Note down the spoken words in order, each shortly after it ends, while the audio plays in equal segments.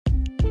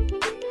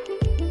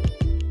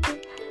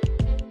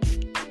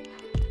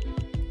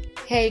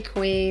Hey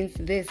Queens,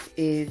 this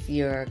is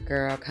your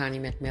girl Connie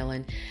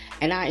McMillan,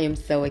 and I am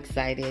so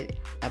excited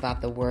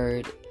about the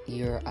word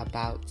you're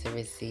about to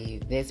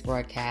receive. This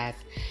broadcast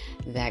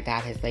that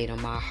God has laid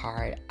on my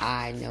heart,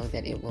 I know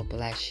that it will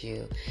bless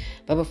you.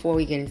 But before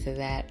we get into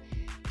that,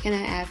 can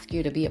I ask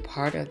you to be a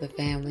part of the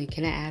family?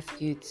 Can I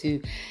ask you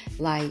to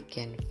like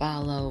and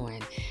follow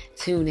and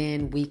tune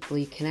in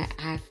weekly? Can I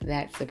ask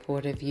that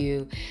support of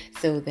you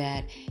so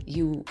that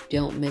you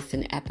don't miss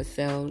an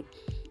episode?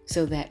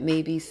 So that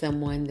maybe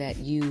someone that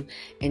you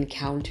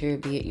encounter,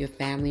 be it your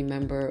family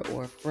member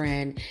or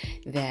friend,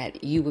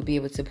 that you would be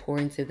able to pour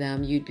into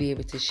them, you'd be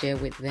able to share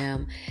with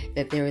them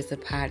that there is a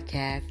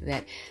podcast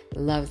that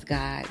loves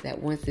God,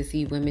 that wants to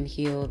see women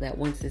healed, that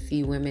wants to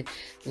see women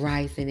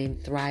rising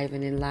and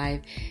thriving in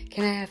life.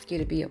 Can I ask you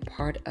to be a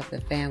part of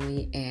the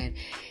family and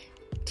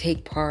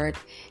take part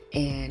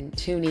in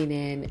tuning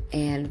in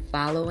and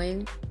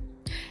following?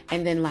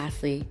 And then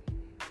lastly,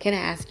 can I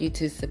ask you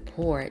to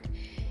support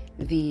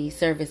the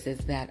services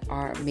that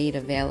are made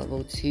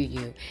available to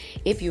you?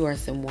 If you are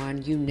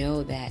someone, you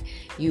know that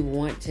you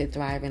want to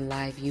thrive in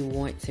life, you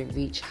want to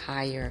reach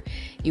higher,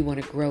 you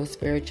want to grow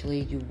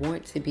spiritually, you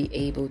want to be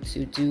able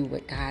to do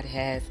what God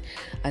has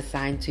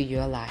assigned to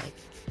your life.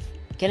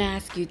 Can I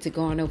ask you to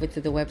go on over to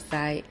the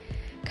website,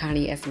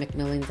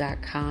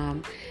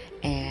 ConnieSMcMillan.com,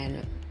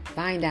 and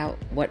find out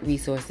what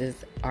resources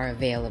are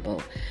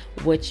available,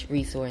 which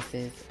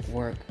resources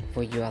work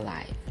for your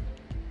life.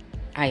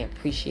 I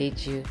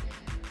appreciate you.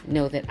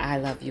 Know that I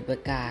love you,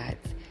 but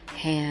God's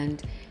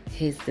hand,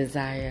 His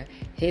desire,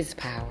 His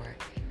power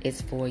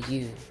is for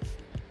you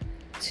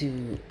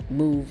to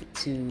move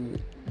to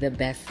the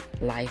best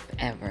life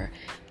ever,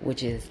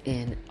 which is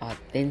in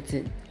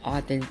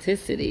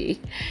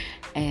authenticity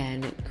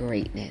and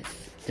greatness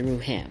through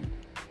Him.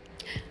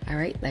 All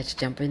right, let's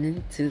jump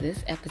into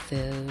this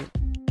episode.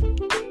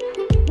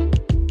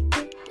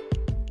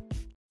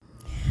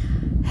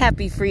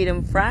 Happy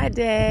Freedom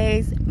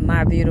Fridays,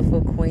 my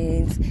beautiful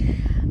queens.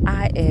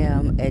 I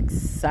am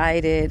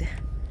excited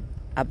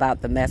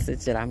about the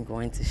message that I'm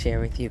going to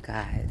share with you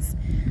guys.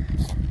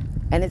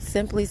 And it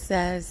simply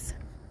says,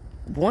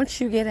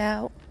 once you get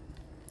out,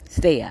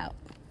 stay out.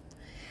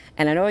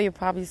 And I know you're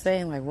probably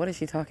saying, like, what is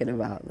she talking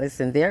about?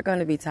 Listen, there are going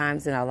to be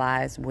times in our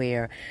lives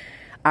where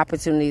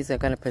opportunities are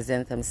going to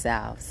present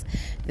themselves.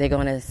 They're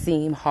going to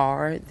seem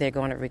hard. They're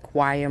going to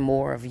require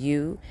more of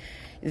you.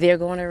 They're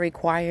going to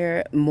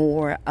require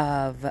more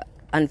of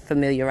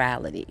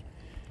unfamiliarity.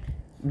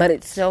 But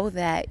it's so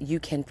that you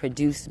can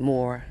produce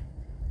more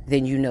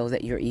than you know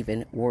that you're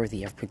even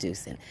worthy of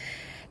producing.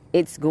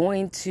 It's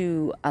going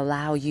to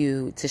allow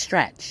you to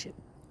stretch,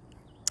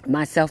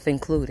 myself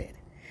included.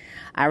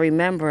 I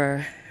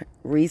remember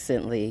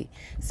recently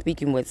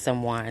speaking with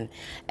someone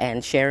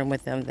and sharing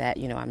with them that,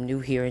 I'm new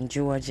here in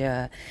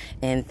Georgia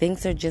and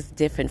things are just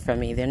different for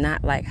me. They're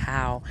not like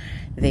how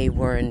they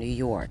were in New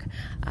York.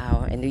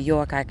 In New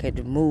York, I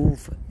could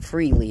move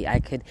freely. I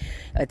could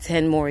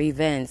attend more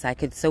events. I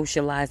could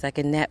socialize. I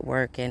could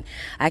network and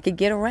I could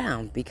get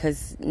around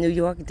because New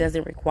York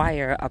doesn't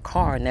require a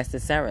car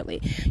necessarily.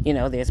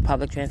 There's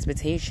public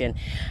transportation.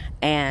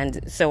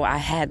 And so I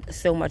had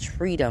so much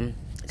freedom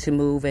to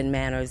move in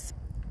manners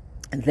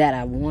that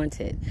I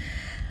wanted.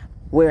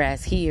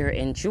 Whereas here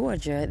in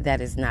Georgia,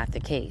 that is not the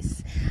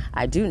case.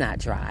 I do not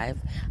drive.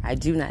 I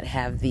do not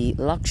have the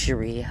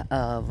luxury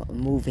of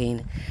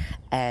moving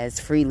as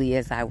freely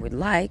as I would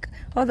like,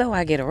 although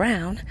I get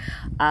around.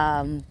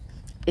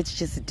 It's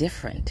just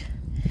different.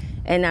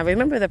 And I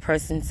remember the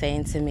person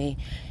saying to me,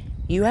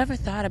 you ever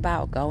thought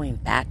about going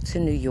back to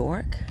New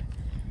York?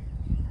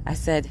 I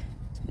said,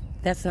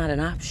 that's not an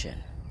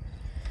option.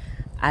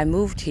 I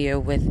moved here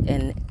with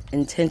an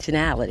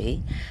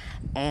intentionality,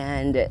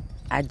 and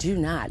I do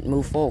not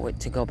move forward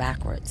to go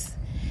backwards.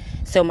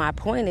 So my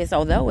point is,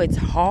 although it's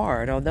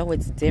hard, although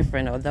it's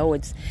different, although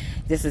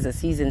this is a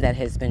season that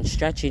has been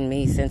stretching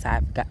me since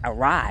I've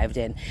arrived,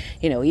 and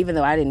even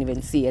though I didn't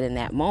even see it in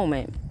that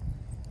moment,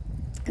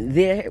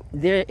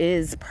 there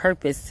is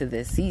purpose to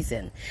this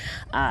season.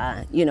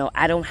 I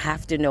don't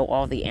have to know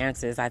all the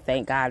answers. I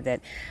thank God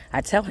that I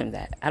tell Him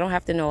that I don't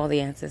have to know all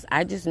the answers.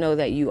 I just know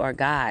that you are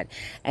God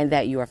and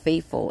that you are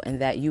faithful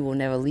and that you will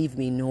never leave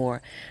me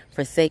nor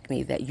forsake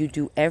me, that you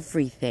do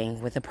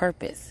everything with a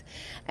purpose.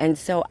 And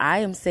so I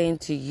am saying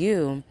to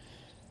you,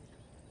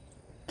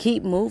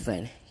 keep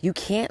moving. You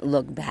can't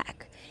look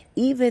back.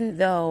 Even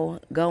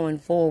though going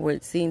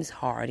forward seems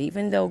hard,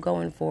 even though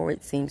going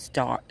forward seems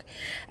dark,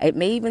 it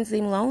may even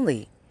seem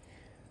lonely,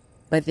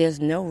 but there's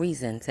no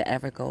reason to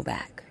ever go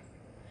back.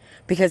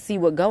 Because see,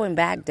 what going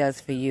back does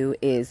for you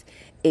is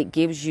it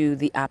gives you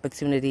the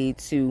opportunity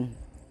to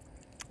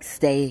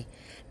stay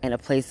in a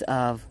place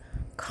of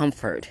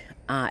comfort,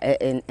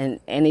 and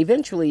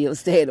eventually you'll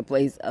stay in a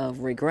place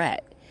of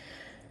regret.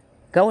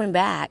 Going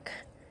back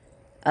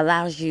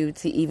allows you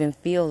to even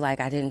feel like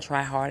I didn't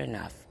try hard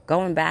enough.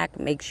 Going back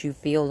makes you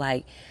feel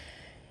like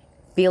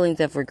feelings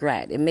of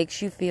regret. It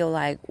makes you feel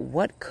like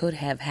what could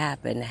have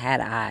happened had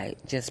I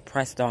just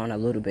pressed on a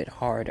little bit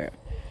harder.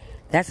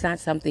 That's not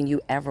something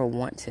you ever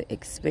want to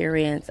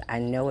experience. I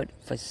know it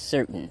for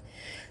certain.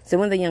 So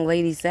when the young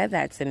lady said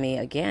that to me,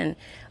 again,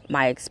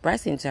 my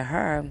expressing to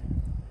her,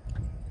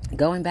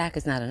 going back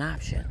is not an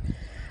option.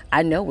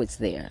 I know it's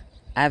there.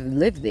 I've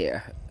lived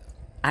there.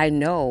 I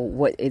know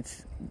what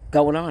it's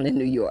going on in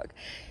New York.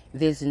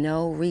 There's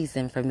no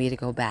reason for me to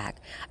go back.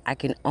 I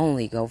can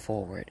only go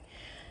forward.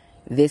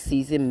 This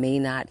season may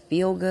not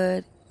feel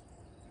good,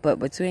 but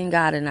between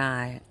God and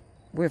I,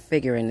 we're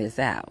figuring this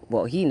out.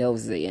 Well, he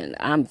knows the end.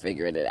 I'm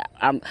figuring it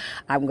out.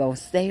 I'm going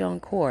to stay on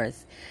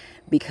course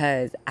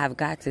because I've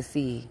got to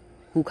see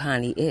who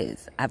Connie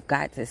is. I've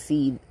got to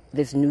see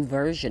this new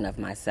version of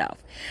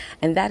myself.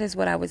 And that is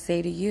what I would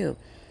say to you.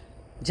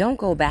 Don't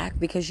go back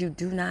because you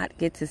do not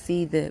get to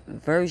see the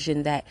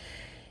version that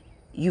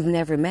you've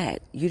never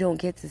met. You don't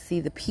get to see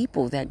the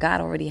people that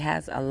God already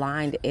has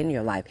aligned in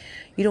your life.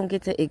 You don't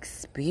get to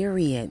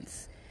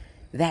experience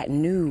that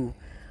new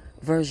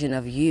version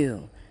of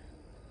you.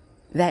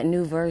 That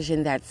new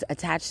version that's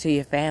attached to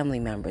your family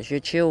members, your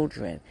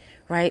children,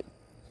 right?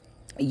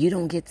 You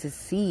don't get to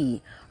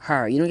see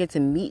her. You don't get to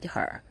meet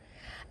her.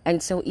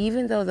 And so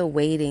even though the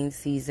waiting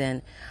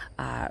season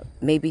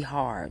may be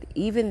hard,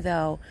 even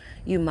though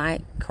you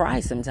might cry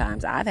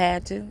sometimes, I've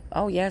had to.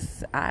 Oh,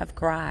 yes, I've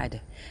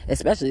cried,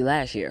 especially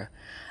last year.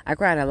 I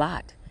cried a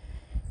lot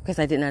because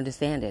I didn't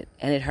understand it,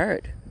 and it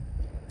hurt.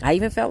 I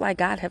even felt like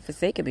God had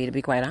forsaken me, to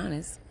be quite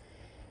honest.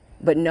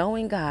 But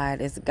knowing God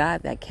is a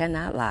God that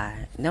cannot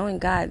lie, knowing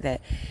God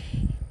that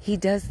he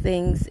does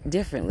things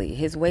differently.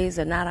 His ways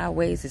are not our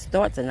ways. His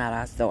thoughts are not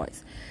our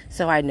thoughts.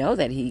 So I know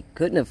that he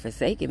couldn't have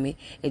forsaken me.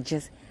 It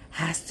just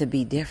has to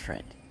be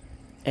different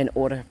in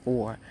order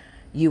for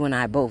you and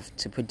I both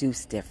to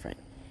produce different.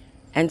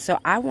 And so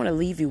I want to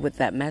leave you with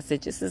that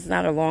message. This is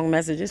not a long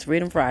message. It's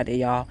Freedom Friday,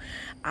 y'all.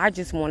 I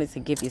just wanted to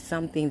give you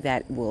something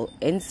that will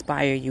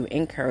inspire you,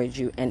 encourage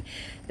you, and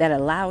that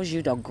allows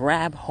you to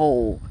grab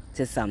hold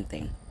to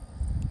something.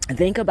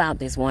 Think about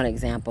this one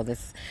example.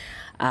 This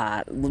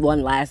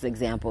one last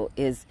example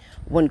is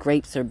when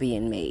grapes are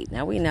being made.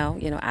 Now we know,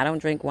 I don't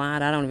drink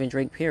wine. I don't even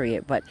drink,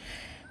 period. But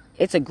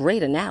it's a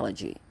great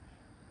analogy.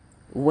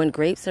 When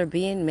grapes are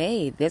being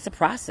made, there's a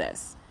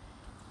process.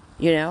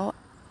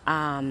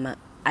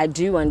 I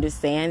do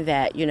understand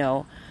that,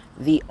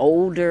 the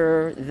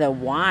older the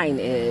wine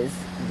is,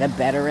 the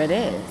better it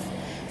is.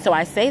 So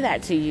I say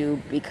that to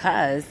you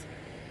because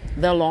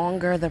the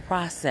longer the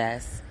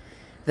process,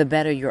 the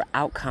better your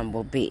outcome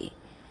will be.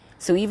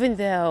 So even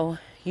though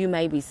you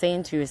may be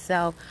saying to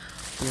yourself,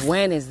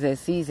 when is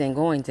this season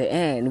going to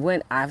end?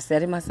 When I've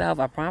said it myself,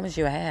 I promise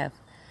you I have.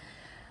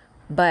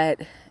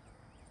 But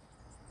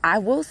I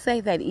will say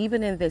that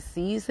even in this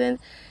season,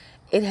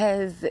 it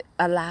has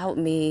allowed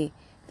me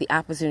the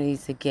opportunity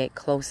to get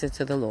closer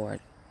to the Lord.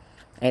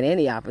 And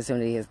any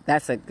opportunity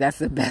that's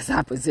the best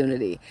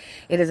opportunity.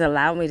 It has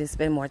allowed me to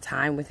spend more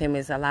time with him.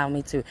 It's allowed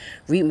me to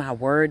read my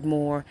word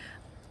more,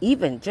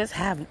 even just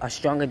have a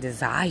stronger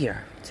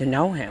desire to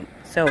know him.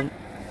 So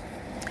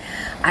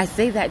I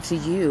say that to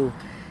you.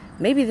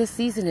 Maybe this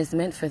season is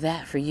meant for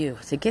that for you,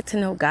 to get to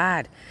know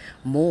God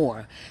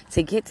more,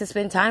 to get to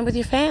spend time with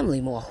your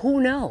family more. Who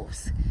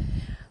knows?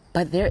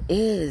 But there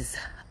is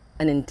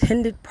an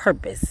intended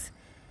purpose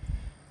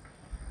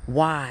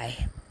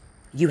why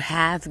you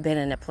have been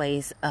in a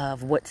place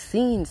of what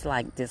seems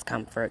like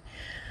discomfort,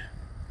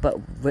 but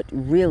what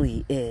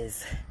really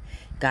is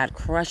God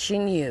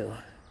crushing you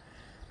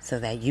so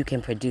that you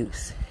can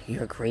produce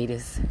your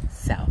greatest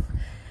self.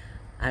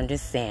 I'm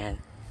just saying,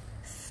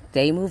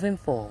 stay moving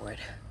forward.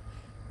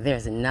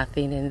 There's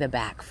nothing in the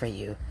back for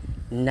you,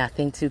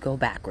 nothing to go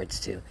backwards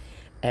to.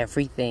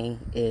 Everything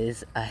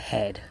is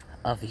ahead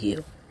of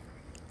you.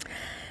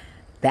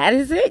 That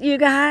is it, you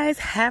guys.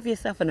 Have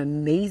yourself an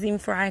amazing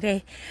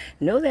Friday.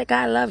 Know that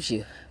God loves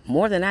you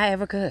more than I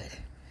ever could.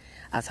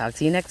 I'll talk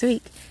to you next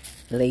week.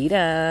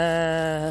 Later.